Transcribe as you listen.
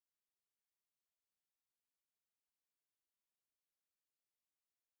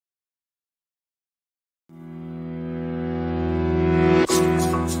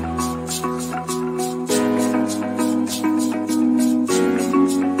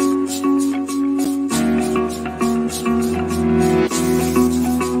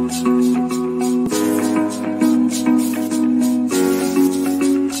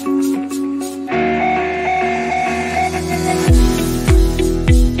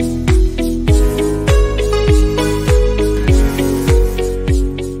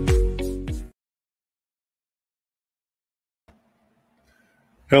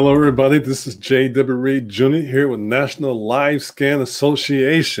Hello, everybody. This is J.W. Reed Jr. here with National LiveScan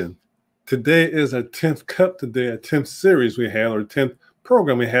Association. Today is our 10th cup today, our 10th series we had, or 10th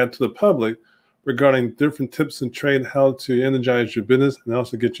program we had to the public regarding different tips and trade, how to energize your business and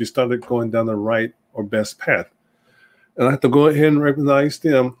also get you started going down the right or best path. And I have to go ahead and recognize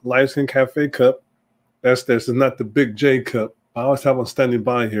them, LiveScan.Cafe cup. This is not the Big J cup. I always have one standing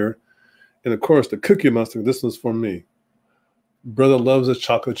by here. And of course, the Cookie Monster, this one's for me. Brother loves his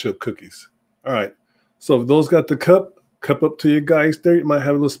chocolate chip cookies. All right. So if those got the cup up to you guys there. You might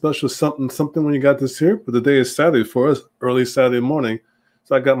have a little special something when you got this here. But the day is Saturday for us, early Saturday morning.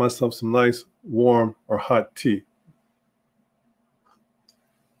 So I got myself some nice warm or hot tea.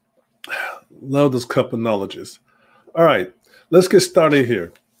 Love those cup of knowledges. All right. Let's get started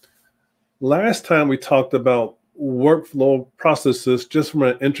here. Last time we talked about workflow processes just from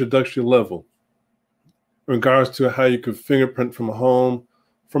an introductory level, in regards to how you could fingerprint from home,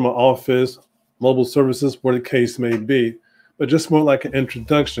 from an office, mobile services, where the case may be, but just more like an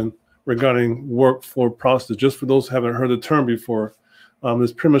introduction regarding workflow process. Just for those who haven't heard the term before,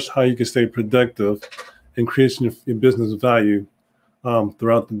 it's pretty much how you can stay productive, increasing your business value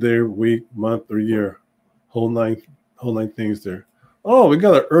throughout the day, week, month, or year. Whole nine things there. Oh, we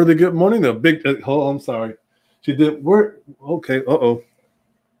got an early good morning. I'm sorry. She did work. Okay. We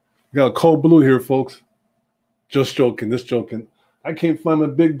got a cold blue here, folks. Just joking. I can't find my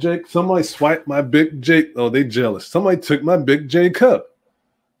Big J. Somebody swiped my Big J. Oh, they jealous. Somebody took my Big J cup.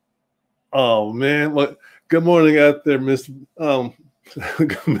 Oh, man. Look, good morning out there, Miss Camille.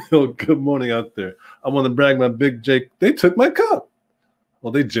 Good morning out there. I want to brag my Big J. They took my cup.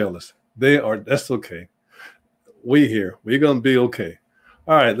 Well, they jealous. That's okay. We here. We're going to be okay.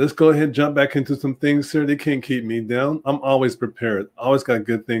 All right, let's go ahead and jump back into some things here. They can't keep me down. I'm always prepared. Always got a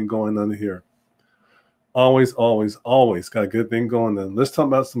good thing going on here. Always got a good thing going on. Let's talk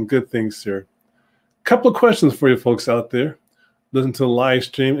about some good things here. Couple of questions for you folks out there. Listen to the live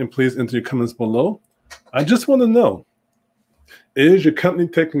stream and please enter your comments below. I just want to know, is your company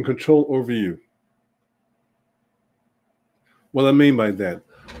taking control over you? What I mean by that,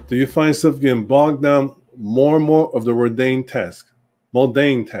 do you find yourself getting bogged down more and more of the mundane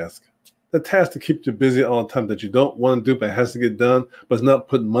task, the task to keep you busy all the time that you don't want to do but has to get done, but it's not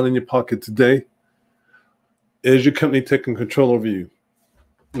putting money in your pocket today? Is your company taking control over you?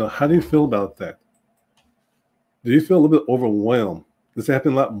 Now, how do you feel about that? Do you feel a little bit overwhelmed? Does it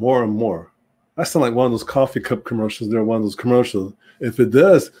happen a lot more and more? I sound like one of those coffee cup commercials. They're one of those commercials. If it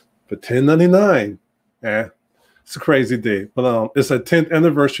does, for $10.99, it's a crazy day. But it's a 10th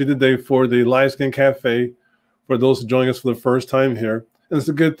anniversary today for the LiveScan.Cafe. For those joining us for the first time here, and it's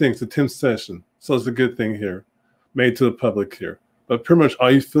a good thing. It's a 10th session, so it's a good thing here, made to the public here. But pretty much,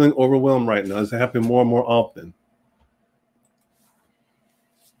 are you feeling overwhelmed right now? Is it happening more and more often?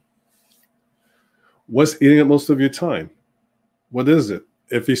 What's eating up most of your time? What is it?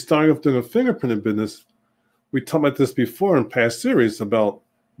 If you're starting off doing a fingerprinting business, we talked about this before in past series about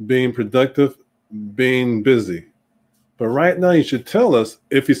being productive, being busy. But right now, you should tell us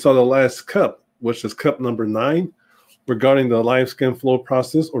if you saw the last cup, which is cup number 9, regarding the LiveScan flow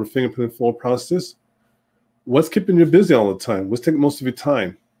process or fingerprinting flow process. What's keeping you busy all the time? What's taking most of your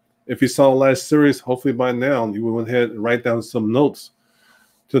time? If you saw the last series, hopefully by now you went ahead and write down some notes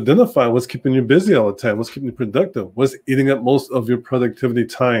to identify what's keeping you busy all the time, what's keeping you productive, what's eating up most of your productivity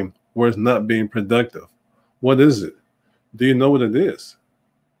time, where it's not being productive. What is it? Do you know what it is?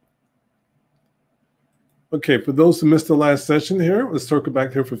 Okay, for those who missed the last session here, let's circle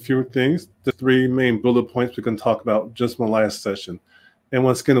back here for a few things. The 3 main bullet points we can talk about just from the last session. And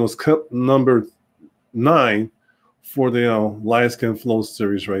once again, it was cup number 9 for the LiveScan Flow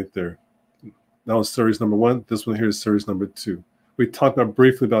series right there. That was series number 1. This one here is series number 2. We talked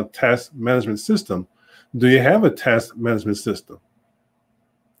briefly about task management system. Do you have a task management system?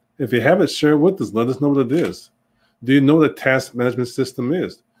 If you have it, share it with us. Let us know what it is. Do you know what a task management system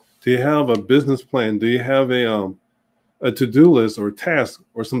is? Do you have a business plan? Do you have a to-do list or a task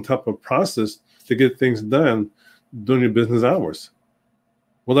or some type of process to get things done during your business hours?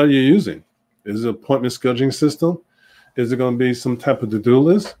 What are you using? Is it an appointment scheduling system? Is it going to be some type of to-do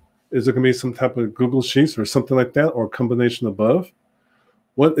list? Is it going to be some type of Google Sheets or something like that, or a combination above?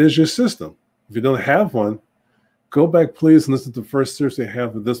 What is your system? If you don't have one, go back, please, and listen to the first series they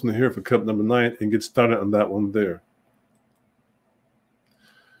have with this one here for cup number 9 and get started on that one there.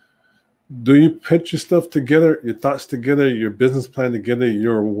 Do you put your stuff together, your thoughts together, your business plan together,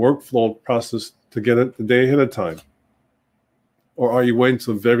 your workflow process together the day ahead of time? Or are you waiting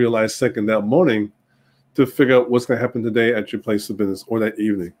till the very last second that morning to figure out what's going to happen today at your place of business or that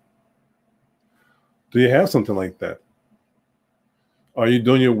evening? Do you have something like that? Are you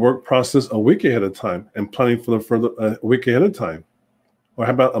doing your work process a week ahead of time and planning for the further a week ahead of time? Or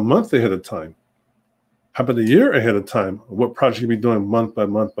how about a month ahead of time? How about a year ahead of time? What project you'll be doing month by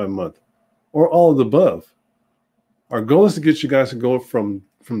month by month? Or all of the above? Our goal is to get you guys to go from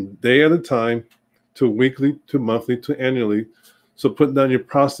day at a time to weekly, to monthly, to annually. So put down your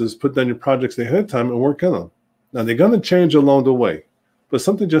process, put down your projects ahead of time and work on them. Now, they're going to change along the way, but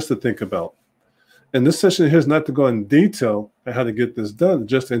something just to think about. And this session here is not to go in detail on how to get this done,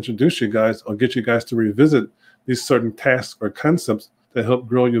 just to introduce you guys or get you guys to revisit these certain tasks or concepts that help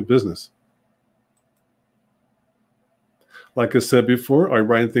grow your business. Like I said before, are you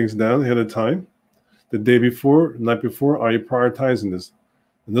writing things down ahead of time? The day before, the night before, are you prioritizing this?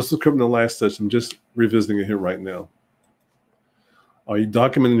 And this was covered in the last session. I'm just revisiting it here right now. Are you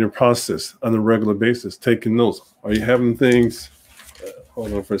documenting your process on a regular basis, taking notes? Are you having things,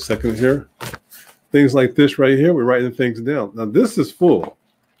 hold on for a second here, things like this right here, we're writing things down. Now this is full.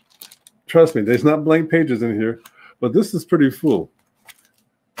 Trust me, there's not blank pages in here, but this is pretty full.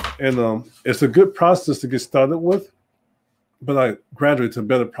 And it's a good process to get started with, but I graduate to a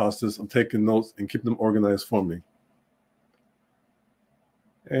better process of taking notes and keeping them organized for me.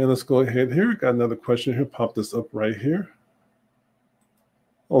 And let's go ahead here. Got another question here. Pop this up right here.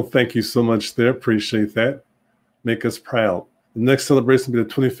 Oh, thank you so much there. Appreciate that. Make us proud. The next celebration will be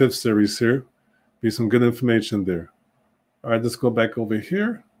the 25th series here. Be some good information there. All right, let's go back over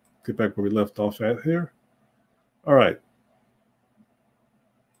here. Get back where we left off at here. All right.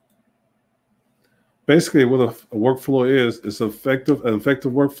 Basically, what a workflow is an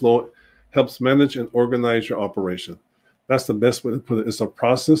effective workflow helps manage and organize your operation. That's the best way to put it. It's a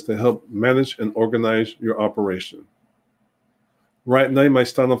process to help manage and organize your operation. Right now, you might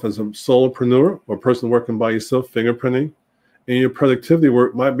start off as a solopreneur or a person working by yourself, fingerprinting. And your productivity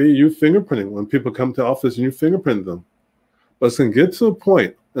work might be you fingerprinting when people come to the office and you fingerprint them. But it's going to get to a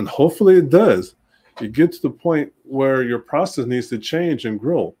point, and hopefully it does, you get to the point where your process needs to change and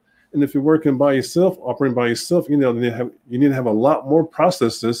grow. And if you're working by yourself, operating by yourself, you need to have a lot more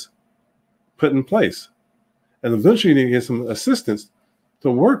processes put in place. And eventually you need to get some assistance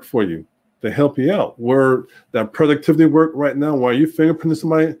to work for you, to help you out. Where that productivity work right now, while you fingerprinting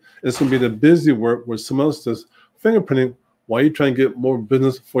somebody, it's going to be the busy work where someone else does fingerprinting while you trying to get more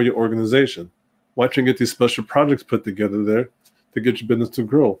business for your organization. Why trying to get these special projects put together there to get your business to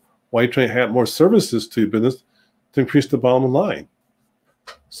grow? Why you trying to add more services to your business to increase the bottom line?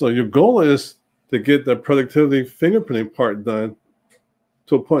 So your goal is to get the productivity fingerprinting part done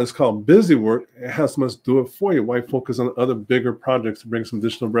to a point it's called busy work. It has someone else do it for you. Why focus on other bigger projects to bring some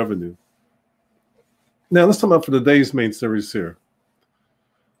additional revenue? Now let's talk about for today's main series here.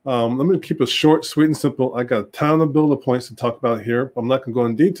 Let me keep it short, sweet, and simple. I got a ton of bullet points to talk about here. I'm not going to go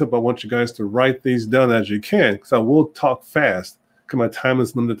in detail, but I want you guys to write these down as you can, because I will talk fast because my time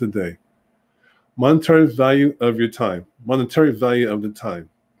is limited today. Monetary value of your time. Monetary value of the time.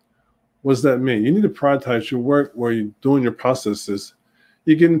 What does that mean? You need to prioritize your work where you're doing your processes.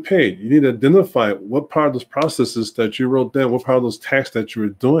 You're getting paid. You need to identify what part of those processes that you wrote down, what part of those tasks that you were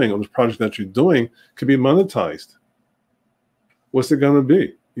doing, or those projects that you're doing could be monetized. What's it going to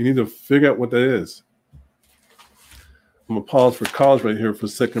be? You need to figure out what that is. I'm going to pause for college right here for a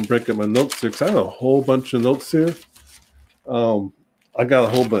second, break up my notes here, because I have a whole bunch of notes here. I got a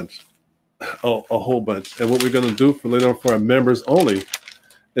whole bunch. A whole bunch. And what we're going to do for later on for our members only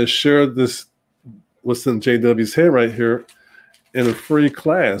is share this, what's in JW's head right here, in a free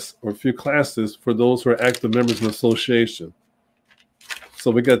class or a few classes for those who are active members in the association.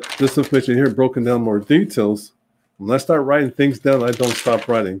 So we got this information here broken down more details. When I start writing things down, I don't stop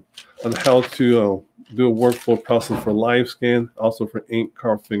writing on how to do a workflow process for LiveScan, also for ink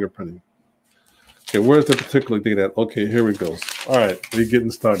card fingerprinting. Okay, where's the particular data at? Okay, here we go. All right, we're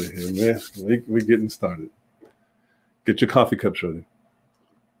getting started here, man. We're getting started. Get your coffee cups ready.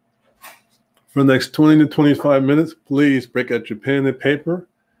 For the next 20 to 25 minutes, please break out your pen and paper.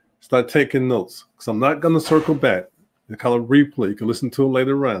 Start taking notes, because I'm not going to circle back. It's called a replay. You can listen to it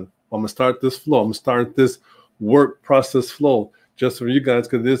later on. I'm going to start this flow. I'm going to start this work process flow just for you guys,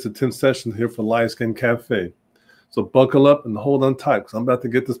 because it is the 10th session here for LiveScan.Cafe. So buckle up and hold on tight, because I'm about to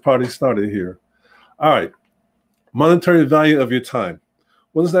get this party started here. All right. Monetary value of your time.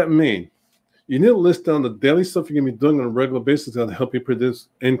 What does that mean? You need to list down the daily stuff you're going to be doing on a regular basis to help you produce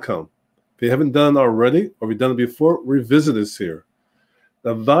income. If you haven't done it already, or you've done it before, revisit this here.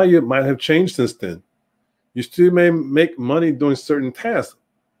 The value might have changed since then. You still may make money doing certain tasks,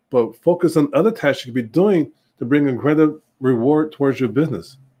 but focus on other tasks you could be doing to bring a greater reward towards your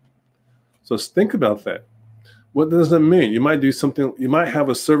business. So think about that. What does that mean? You might do something, you might have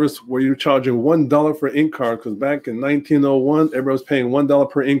a service where you're charging $1 for ink card, because back in 1901, everybody was paying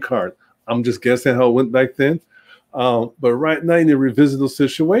 $1 per ink card. I'm just guessing how it went back then. But right now, you need to revisit those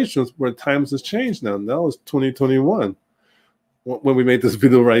situations where times has changed now. Now it's 2021. When we made this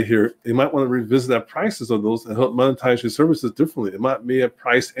video right here, you might want to revisit the prices of those and help monetize your services differently. It might be a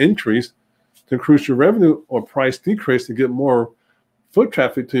price increase to increase your revenue, or price decrease to get more foot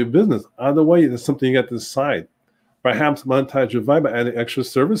traffic to your business. Either way, that's something you got to decide. Perhaps monetize your value by adding extra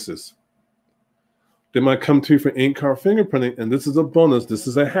services. They might come to you for ink card fingerprinting, and this is a bonus. This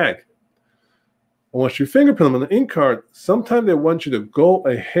is a hack. Once you fingerprint them on the ink card, sometimes they want you to go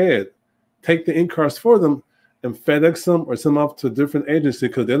ahead, take the ink cards for them, and FedEx them or send them off to a different agency,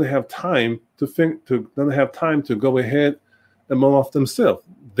 because they don't have time to go ahead and mail off themselves.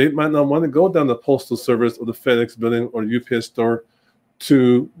 They might not want to go down the postal service or the FedEx building or the UPS store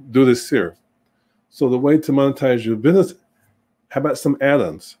to do this here. So the way to monetize your business, how about some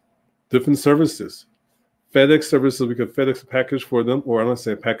add-ons, different services? FedEx services, we could FedEx a package for them, or let's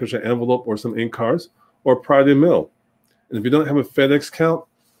say a package, an envelope, or some ink cards, or priority mail. And if you don't have a FedEx account,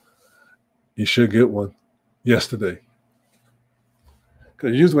 you should get one yesterday.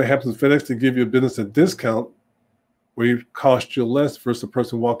 Because usually what happens is FedEx to give your business a discount where it costs you less versus the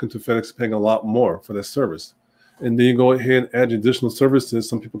person walking to FedEx paying a lot more for that service. And then you go ahead and add additional services.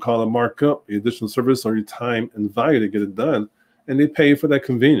 Some people call it markup, the additional service or your time and value to get it done. And they pay you for that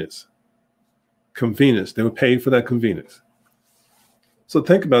convenience. They would pay you for that convenience. So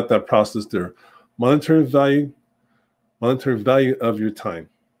think about that process there. Monetary value of your time.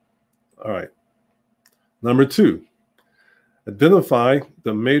 All right. Number 2, identify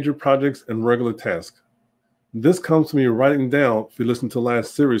the major projects and regular tasks. This comes from you writing down, if you listen to the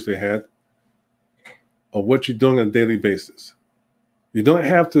last series they had, of what you're doing on a daily basis. You don't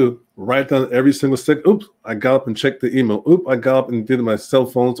have to write down every single second. Oops, I got up and checked the email. Oops, I got up and did my cell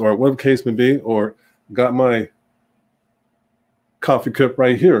phones, or whatever case may be, or got my coffee cup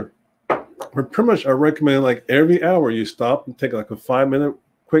right here. But pretty much I recommend like every hour you stop and take like a 5-minute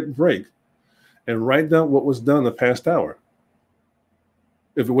quick break and write down what was done the past hour.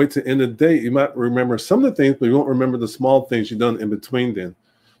 If you wait to the end of the day, you might remember some of the things, but you won't remember the small things you've done in between then.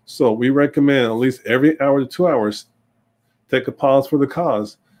 So we recommend at least every hour to 2 hours, take a pause for the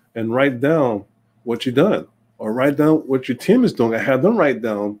cause and write down what you've done, or write down what your team is doing and have them write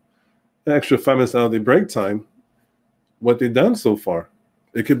down an extra 5 minutes out of their break time, what they've done so far.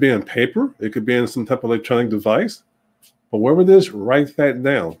 It could be on paper, it could be in some type of electronic device, but wherever it is, write that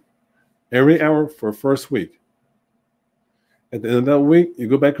down every hour for the first week. At the end of that week, you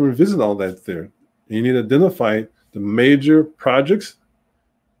go back and revisit all that there. And you need to identify the major projects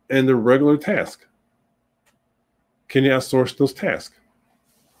and the regular task. Can you outsource those tasks?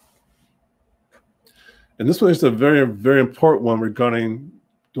 And this one is a very, very important one regarding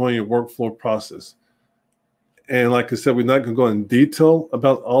doing your workflow process. And like I said, we're not going to go in detail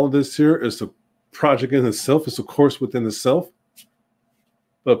about all of this here. It's a project in itself. It's a course within itself.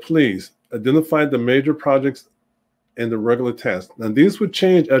 But please identify the major projects and the regular tasks. Now, these would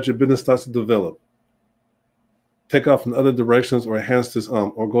change as your business starts to develop. Take off in other directions or enhance this,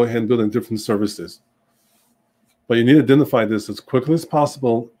 or go ahead and build in different services. But you need to identify this as quickly as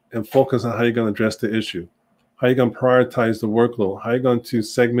possible and focus on how you're going to address the issue. How you're going to prioritize the workload. How you're going to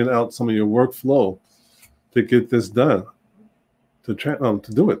segment out some of your workflow to get this done, to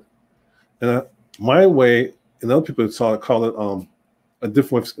do it. And my way, and other people call it a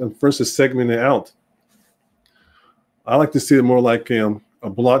different way. First is segmenting out. I like to see it more like a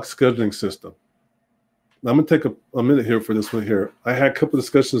block scheduling system. Now, I'm going to take a minute here for this one here. I had a couple of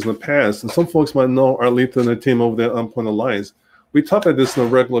discussions in the past, and some folks might know Arlita and their team over there on Point Alliance. We talk about this on a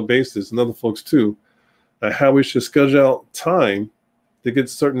regular basis, and other folks too, how we should schedule out time to get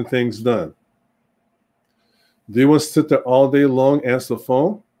certain things done. Do you want to sit there all day long, answer the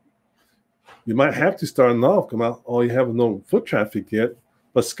phone? You might have to start off, come out, all you have is no foot traffic yet,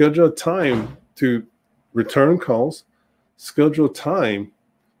 but schedule time to return calls, schedule time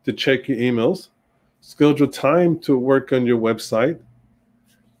to check your emails, schedule time to work on your website,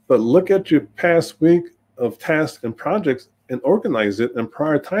 but look at your past week of tasks and projects and organize it and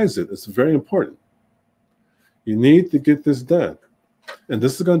prioritize it. It's very important. You need to get this done. And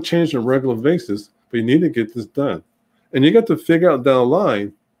this is going to change on a regular basis, but you need to get this done. And you got to figure out down the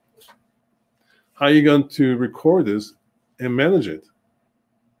line how you're going to record this and manage it.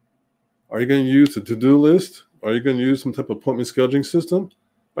 Are you going to use a to-do list? Are you going to use some type of appointment scheduling system?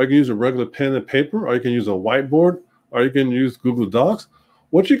 Are you going to use a regular pen and paper? Are you going to use a whiteboard? Are you going to use Google Docs?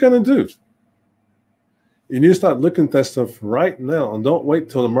 What you going to do? You need to start looking at that stuff right now, and don't wait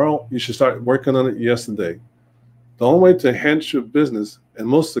till tomorrow. You should start working on it yesterday. The only way to enhance your business,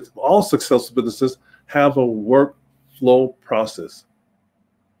 and all successful businesses have a workflow process.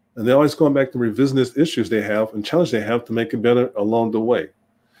 And they're always going back to revisit these issues they have and challenges they have to make it better along the way.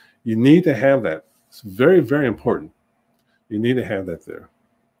 You need to have that. It's very, very important. You need to have that there.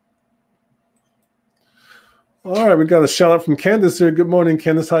 All right, we got a shout out from Candace here. Good morning,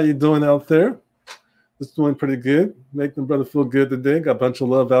 Candace. How you doing out there? It's doing pretty good. Making the brother feel good today. Got a bunch of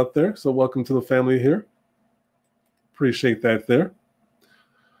love out there. So welcome to the family here. Appreciate that there.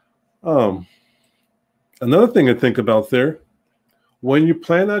 Another thing to think about there, when you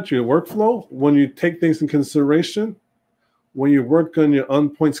plan out your workflow, when you take things in consideration, when you work on your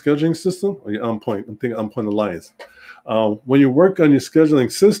on-point scheduling system, or your on-point, I'm thinking on-point alliance. When you work on your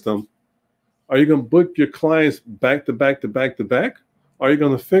scheduling system, are you going to book your clients back to back to back to back? Or are you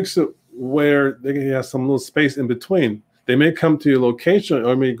going to fix it where they can have some little space in between? They may come to your location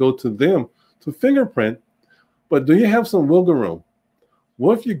or may go to them to fingerprint, but do you have some wiggle room?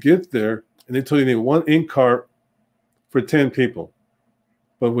 What if you get there and they tell you need one ink card for 10 people?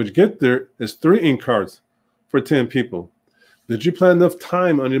 But when you get there, it's 3 ink cards for 10 people. Did you plan enough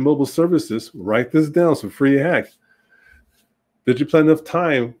time on your mobile services? Write this down, some free hack. Did you plan enough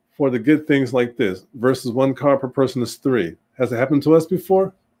time for the good things like this versus 1 card per person is 3? Has it happened to us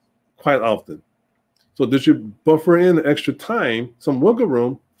before? Quite often. So did you buffer in the extra time, some wiggle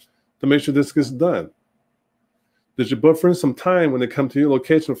room to make sure this gets done? Did you buffer in some time when they come to your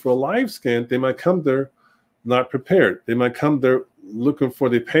location for a live scan? They might come there not prepared. They might come there looking for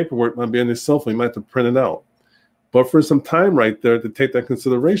the paperwork, might be on their cell phone, you might have to print it out. Buffer some time right there to take that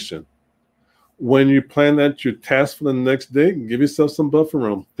consideration. When you plan out your task for the next day, give yourself some buffer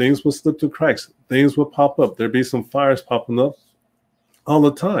room. Things will slip through cracks. Things will pop up. There'll be some fires popping up all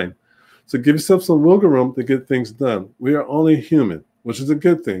the time. So give yourself some wiggle room to get things done. We are only human, which is a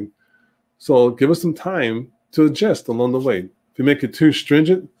good thing. So give us some time to adjust along the way. If you make it too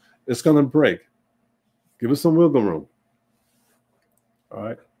stringent, it's going to break. Give us some wiggle room. All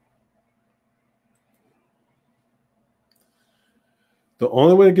right. The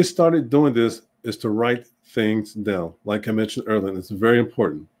only way to get started doing this is to write things down. Like I mentioned earlier, it's very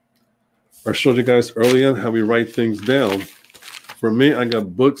important. I showed you guys earlier how we write things down. For me, I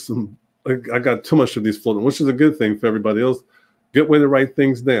got books and I got too much of these floating, which is a good thing for everybody else. Good way to write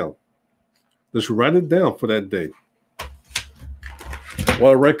things down. Just write it down for that day. What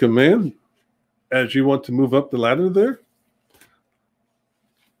I recommend, as you want to move up the ladder there,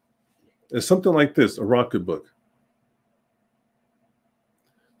 is something like this, a rocket book.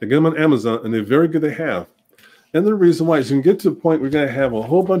 They get them on Amazon, and they're very good to have. And the reason why is you can get to the point where you're going to have a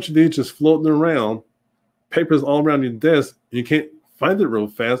whole bunch of these just floating around, papers all around your desk, and you can't find it real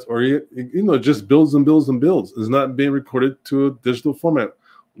fast, or it just builds and builds and builds. It's not being recorded to a digital format,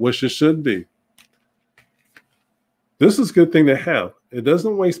 which it should be. This is a good thing to have. It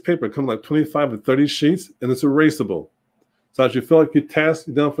doesn't waste paper. It comes like 25 to 30 sheets, and it's erasable. So as you feel like your task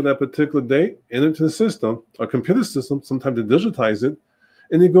is done for that particular day, enter into the system, or computer system, sometimes they digitize it,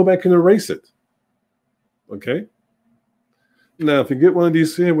 and you go back and erase it. Okay? Now, if you get one of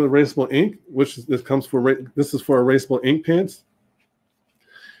these here with erasable ink, which this is for erasable ink pens,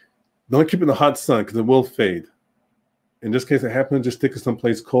 don't keep it in the hot sun because it will fade. In this case, it happens, just stick it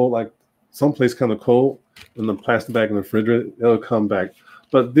someplace cold, like someplace kind of cold, in the plastic bag in the refrigerator, it'll come back.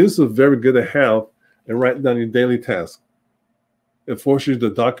 But this is very good to have and write down your daily task. It forces you to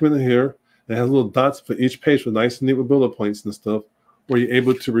document it here. It has little dots for each page with nice and neat with bullet points and stuff, where you're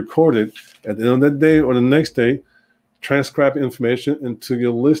able to record it at the end of that day or the next day, transcribe information into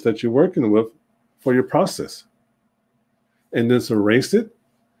your list that you're working with for your process. And then erase it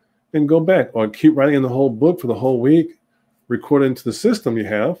and go back, or keep writing in the whole book for the whole week, record it into the system you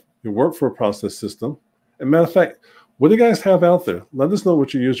have, your workflow process system. And matter of fact, what do you guys have out there? Let us know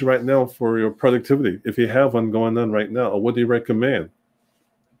what you're using right now for your productivity, if you have one going on right now, or what do you recommend?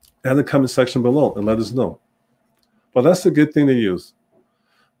 Add in the comment section below and let us know. But that's a good thing to use.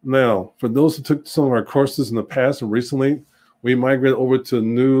 Now, for those who took some of our courses in the past and recently, we migrated over to a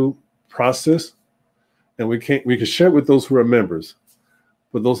new process, and we can share it with those who are members.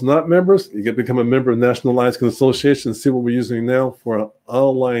 For those not members, you can become a member of National LiveScan Association and see what we're using now for an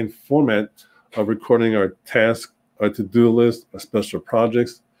online format of recording our tasks, our to-do list, our special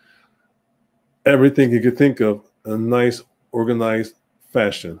projects, everything you could think of in a nice, organized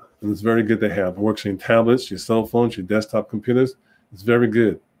fashion. And it's very good to have. It works on your tablets, your cell phones, your desktop computers. It's very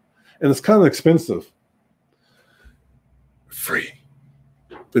good. And it's kind of expensive. Free.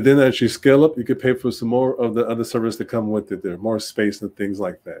 But then as you scale up, you could pay for some more of the other services that come with it. There more space and things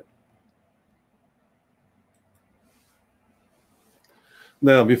like that.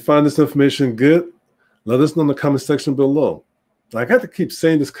 Now, if you find this information good, Let us know in the comment section below. I got to keep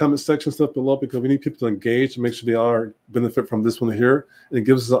saying this comment section stuff below because we need people to engage and make sure they are benefit from this one here. And it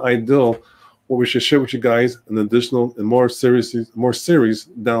gives us an idea of what we should share with you guys in additional and more series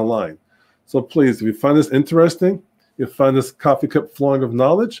down the line. So please, if you find this interesting, you find this coffee cup flowing of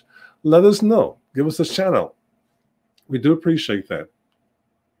knowledge, let us know. Give us a shout out. We do appreciate that.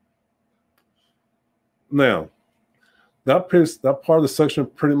 Now, that part of the section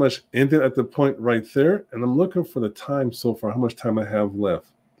pretty much ended at the point right there, and I'm looking for the time so far, how much time I have left.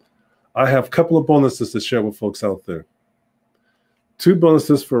 I have a couple of bonuses to share with folks out there. 2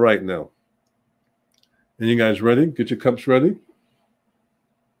 bonuses for right now. And you guys ready? Get your cups ready.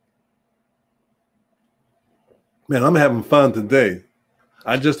 Man, I'm having fun today.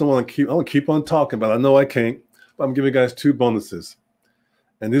 I just don't want to keep on talking, but I know I can't. But I'm giving you guys 2 bonuses.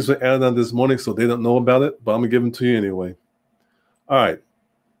 And these were added on this morning, so they don't know about it, but I'm going to give them to you anyway. All right.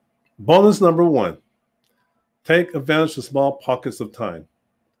 Bonus number 1. Take advantage of small pockets of time.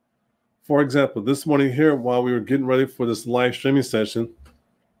 For example, this morning here, while we were getting ready for this live streaming session,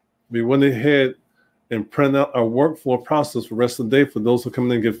 we went ahead and printed out our workflow process for the rest of the day for those who come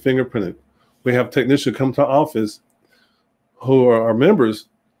in and get fingerprinted. We have technicians come to our office who are our members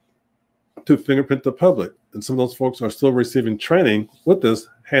to fingerprint the public. And some of those folks are still receiving training with us,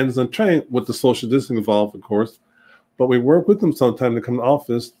 hands-on training with the social distancing involved, of course. But we work with them sometimes to come to the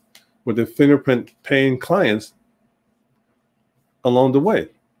office with the fingerprint paying clients along the way.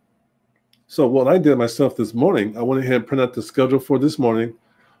 So what I did myself this morning, I went ahead and printed out the schedule for this morning.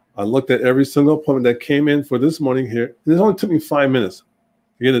 I looked at every single appointment that came in for this morning here. And it only took me 5 minutes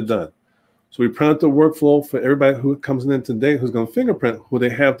to get it done. So we print out the workflow for everybody who comes in today who's going to fingerprint, who they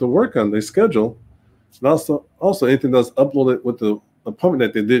have to work on, their schedule. And also anything that's uploaded with the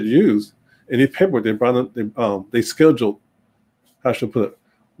appointment that they did use, any paperwork they brought up, they scheduled, how should I put it?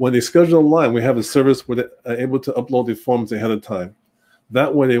 When they schedule online, we have a service where they're able to upload the forms ahead of time.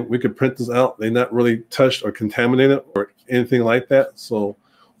 That way we could print this out. They're not really touched or contaminated or anything like that. So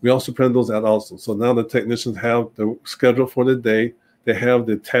we also print those out also. So now the technicians have the schedule for the day. They have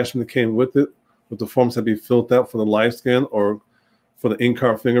the attachment that came with it, with the forms that be filled out for the live scan or for the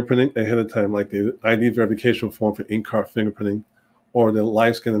in-car fingerprinting ahead of time, like the ID verification form for in-car fingerprinting or the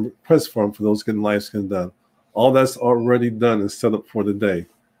live scan request form for those getting live scan done. All that's already done and set up for the day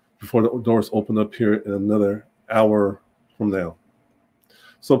before the doors open up here in another hour from now.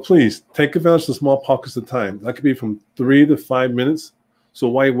 So please take advantage of small pockets of time. That could be from 3 to 5 minutes. So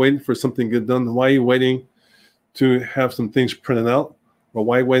why are you waiting for something to get done? Why are you waiting to have some things printed out? Or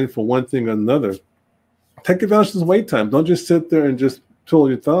why are you waiting for one thing or another? Take advantage of this wait time. Don't just sit there and just twiddle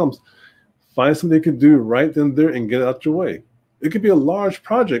your thumbs. Find something you can do right then and there and get out your way. It could be a large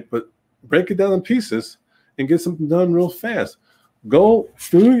project, but break it down in pieces and get something done real fast. Go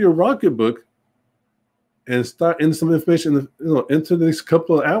through your Rocketbook and start in some information, into these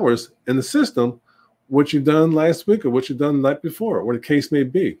couple of hours in the system, what you've done last week or what you've done the night before, what the case may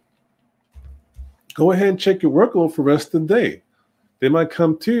be. Go ahead and check your workload for the rest of the day. They might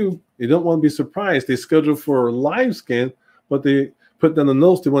come to you. You don't want to be surprised. They schedule for a live scan, but they put down the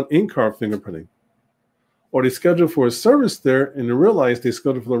notes they want in-car fingerprinting. Or they schedule for a service there and they realize they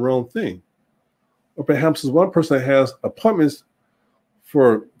scheduled for the wrong thing. Or perhaps there's one person that has appointments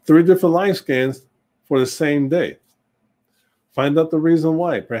for 3 different live scans for the same day. Find out the reason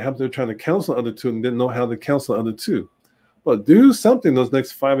why. Perhaps they're trying to cancel the other 2 and didn't know how to cancel the other 2. But do something those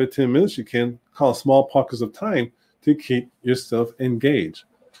next 5 or 10 minutes you can call small pockets of time to keep yourself engaged.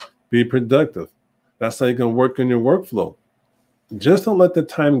 Be productive. That's how you can work on your workflow. Just don't let the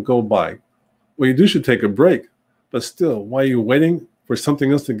time go by. Well, you should take a break, but still, while you're waiting for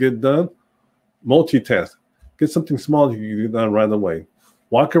something else to get done, multitask. Get something small that you can get done right away.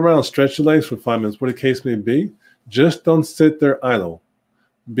 Walk around, stretch your legs for 5 minutes, whatever the case may be. Just don't sit there idle.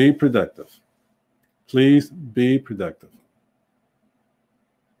 Be productive. Please be productive.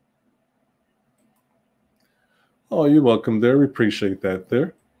 Oh, you're welcome there. We appreciate that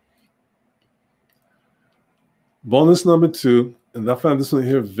there. Bonus number 2, and I found this one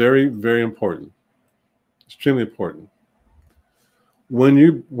here very, very important. Extremely important. When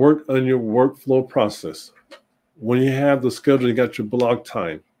you work on your workflow process, when you have the schedule, you got your block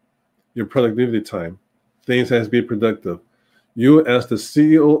time, your productivity time, things has to be productive. You as the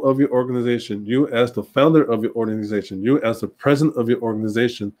CEO of your organization, you as the founder of your organization, you as the president of your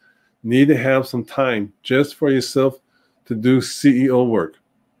organization need to have some time just for yourself to do CEO work.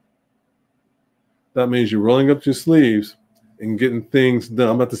 That means you're rolling up your sleeves and getting things done.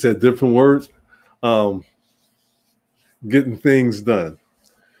 I'm about to say a different word. Getting things done.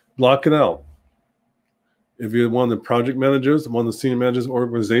 Block it out. If you're one of the project managers, one of the senior managers of the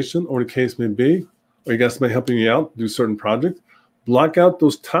organization, or the case may be, or you got somebody helping you out, do certain projects, block out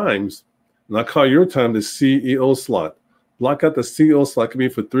those times. And I call your time the CEO slot. Block out the CEO slot. It could be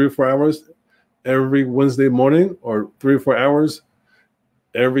for 3 or 4 hours every Wednesday morning, or 3 or 4 hours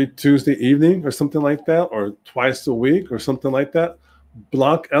every Tuesday evening, or something like that, or twice a week, or something like that.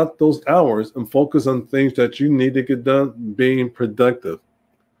 Block out those hours and focus on things that you need to get done being productive.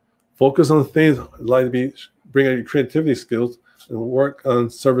 Focus on things like bring out your creativity skills and work on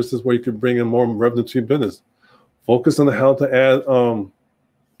services where you can bring in more revenue to your business. Focus on how to add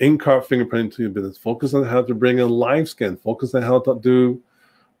in-car fingerprinting to your business. Focus on how to bring in LiveScan. Focus on how to do,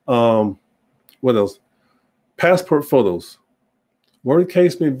 what else? Passport photos. Whatever the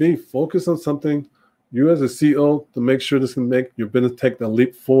case may be, focus on something you as a CEO to make sure this can make your business take the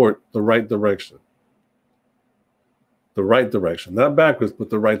leap forward the right direction. The right direction, not backwards, but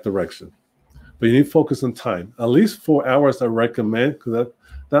the right direction. But you need to focus on time. At least 4 hours I recommend, because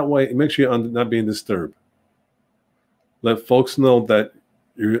that way it makes sure you're not being disturbed. Let folks know that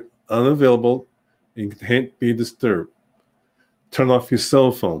you're unavailable and you can't be disturbed. Turn off your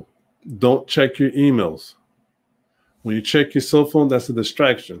cell phone. Don't check your emails. When you check your cell phone, that's a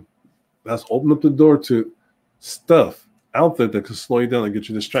distraction. That's open up the door to stuff out there that can slow you down and get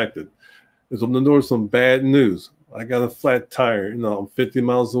you distracted. It's open the door to some bad news. I got a flat tire. I'm 50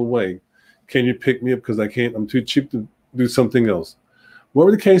 miles away. Can you pick me up because I can't? I'm too cheap to do something else.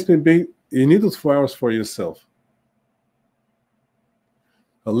 Whatever the case may be, you need those 4 hours for yourself.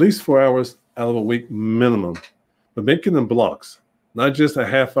 At least 4 hours out of a week minimum. But make it in blocks. Not just a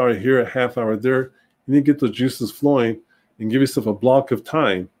half hour here, a half hour there. You need to get those juices flowing and give yourself a block of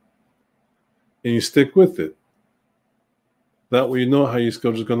time. And you stick with it. That way you know how your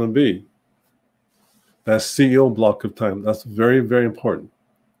schedule is going to be. That CEO block of time. That's very, very important.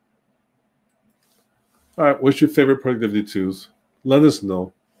 All right, what's your favorite productivity tools? Let us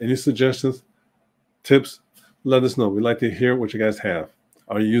know. Any suggestions, tips, let us know. We'd like to hear what you guys have.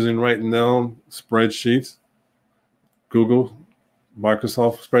 Are you using right now spreadsheets, Google,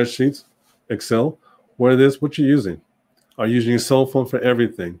 Microsoft spreadsheets, Excel? What it is, what you're using? Are you using your cell phone for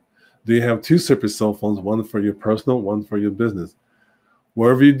everything? Do you have 2 separate cell phones, one for your personal, one for your business?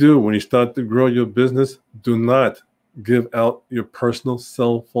 Wherever you do, when you start to grow your business, do not give out your personal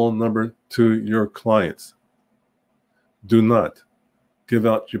cell phone number to your clients. Do not give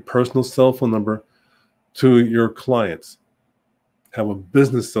out your personal cell phone number to your clients. Have a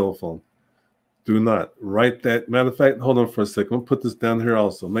business cell phone. Do not write that. Matter of fact, hold on for a second. I'm going to put this down here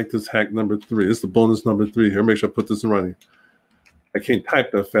also. Make this hack number 3. This is the bonus number 3 here. Make sure I put this in writing. I can't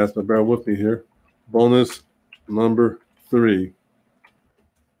type that fast, but bear with me here. Bonus number 3.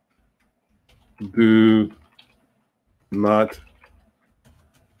 Do not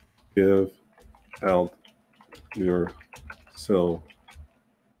give out your cell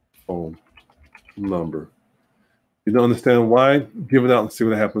phone number. You don't understand why? Give it out and see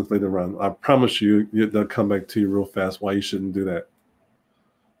what happens later on. I promise you, they'll come back to you real fast why you shouldn't do that.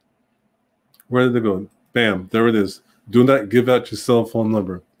 Where did they go? Bam, there it is. Do not give out your cell phone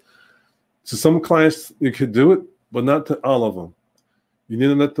number. To some clients, you could do it, but not to all of them. You need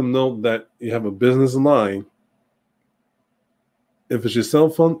to let them know that you have a business line. If it's your cell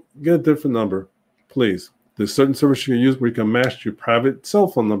phone, get a different number, please. There's certain service you can use where you can match your private cell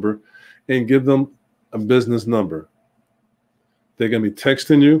phone number and give them a business number. They're going to be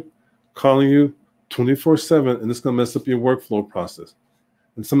texting you, calling you 24/7, and it's going to mess up your workflow process.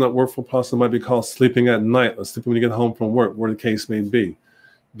 And some of that workflow process might be called sleeping at night or sleeping when you get home from work, where the case may be.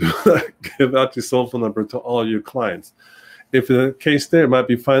 Do not give out your cell phone number to all your clients. If the case there, it might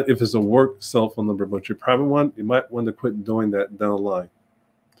be fine if it's a work cell phone number, but your private one, you might want to quit doing that down the line.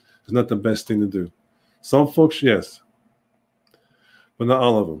 It's not the best thing to do. Some folks, yes, but not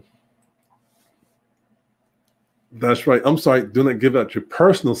all of them. That's right. I'm sorry. Do not give out your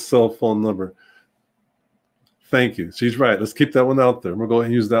personal cell phone number. Thank you. She's right. Let's keep that one out there. We'll go ahead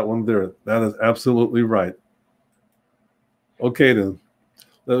and use that one there. That is absolutely right. Okay, then.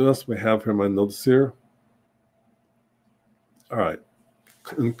 What else we have here in my notes here? All right.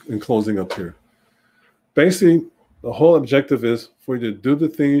 In closing up here. Basically, the whole objective is for you to do the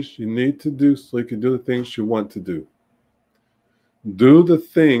things you need to do so you can do the things you want to do. Do the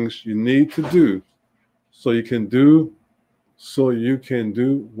things you need to do so you can do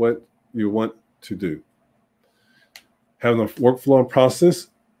what you want to do. Having a workflow and process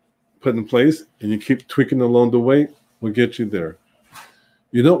put in place, and you keep tweaking along the way, will get you there.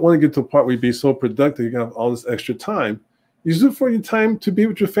 You don't want to get to a part where you be so productive, you have all this extra time. Use it for your time to be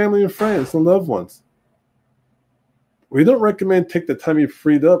with your family and friends and loved ones. We don't recommend take the time you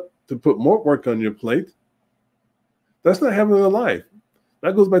freed up to put more work on your plate. That's not having a life.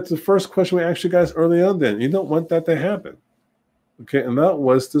 That goes back to the first question we asked you guys early on then. You don't want that to happen. Okay, and that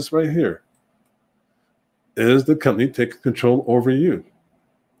was this right here. Is the company taking control over you?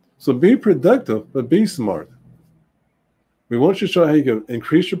 So be productive, but be smart. We want you to show how you can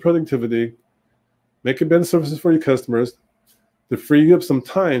increase your productivity, make a better services for your customers, to free you up some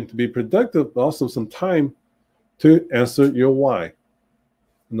time to be productive, but also some time to answer your why.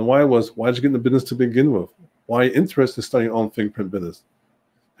 And the why was, why did you get in the business to begin with? Why are you interested in starting your own fingerprint business?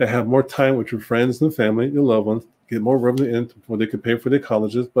 To have more time with your friends and family, your loved ones, get more revenue in before they could pay for their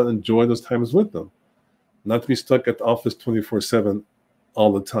colleges, but enjoy those times with them. Not to be stuck at the office 24/7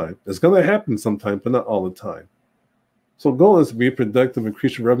 all the time. It's going to happen sometimes, but not all the time. So the goal is to be productive,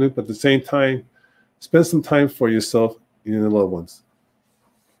 increase your revenue, but at the same time, spend some time for yourself and your loved ones.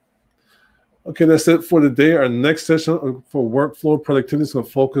 Okay, that's it for today. Our next session for workflow productivity is going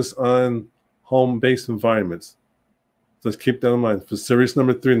to focus on home-based environments. Just keep that in mind. For series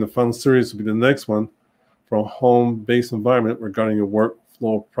number 3, and the final series will be the next one for a home-based environment regarding your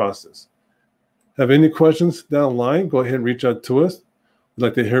workflow process. Have any questions down the line, go ahead and reach out to us. We'd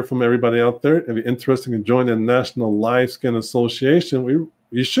like to hear from everybody out there. If you're interested in joining the National LiveScan Association,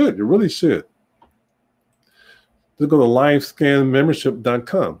 you should. You really should. Just go to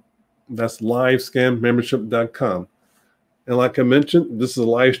LiveScan.Membership.com. That's LiveScan.Membership.com. And like I mentioned, this is a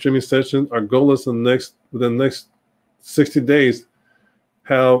live streaming session. Our goal is within the next 60 days,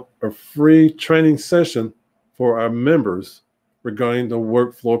 have a free training session for our members regarding the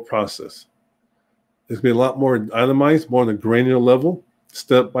workflow process. It's going to be a lot more itemized, more on a granular level,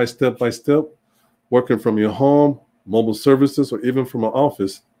 step by step by step, working from your home, mobile services, or even from an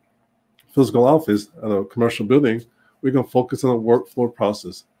office, physical office at a commercial building. We're going to focus on the workflow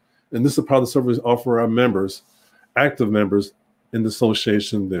process. And this is part of the service we offer our members, active members in the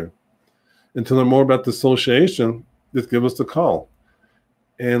association there. And to learn more about the association, just give us a call.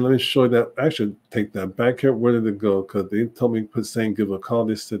 And let me show you that. I should take that back here. Where did it go? Because they told me saying give a call.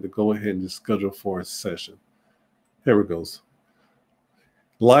 They said to go ahead and just schedule for a session. Here it goes.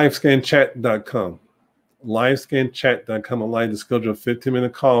 LiveScan.Chat.com. LiveScan.Chat.com. Allow you to schedule a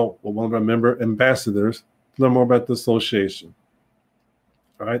 15-minute call with one of our member ambassadors to learn more about the association.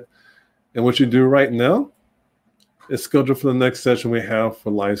 All right. And what you do right now is schedule for the next session we have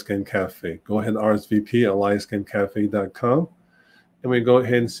for LiveScan.Cafe. Go ahead and RSVP at LiveScan.Cafe.com. And we go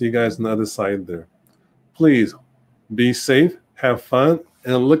ahead and see you guys on the other side there. Please be safe, have fun,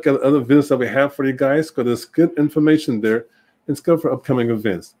 and look at other videos that we have for you guys, because there's good information there. It's good for upcoming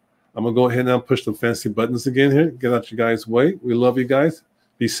events. I'm going to go ahead and now push the fancy buttons again here. Get out your guys' way. We love you guys.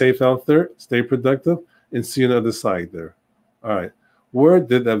 Be safe out there. Stay productive. And see you on the other side there. All right. Where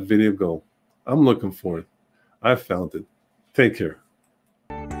did that video go? I'm looking for it. I found it. Take care.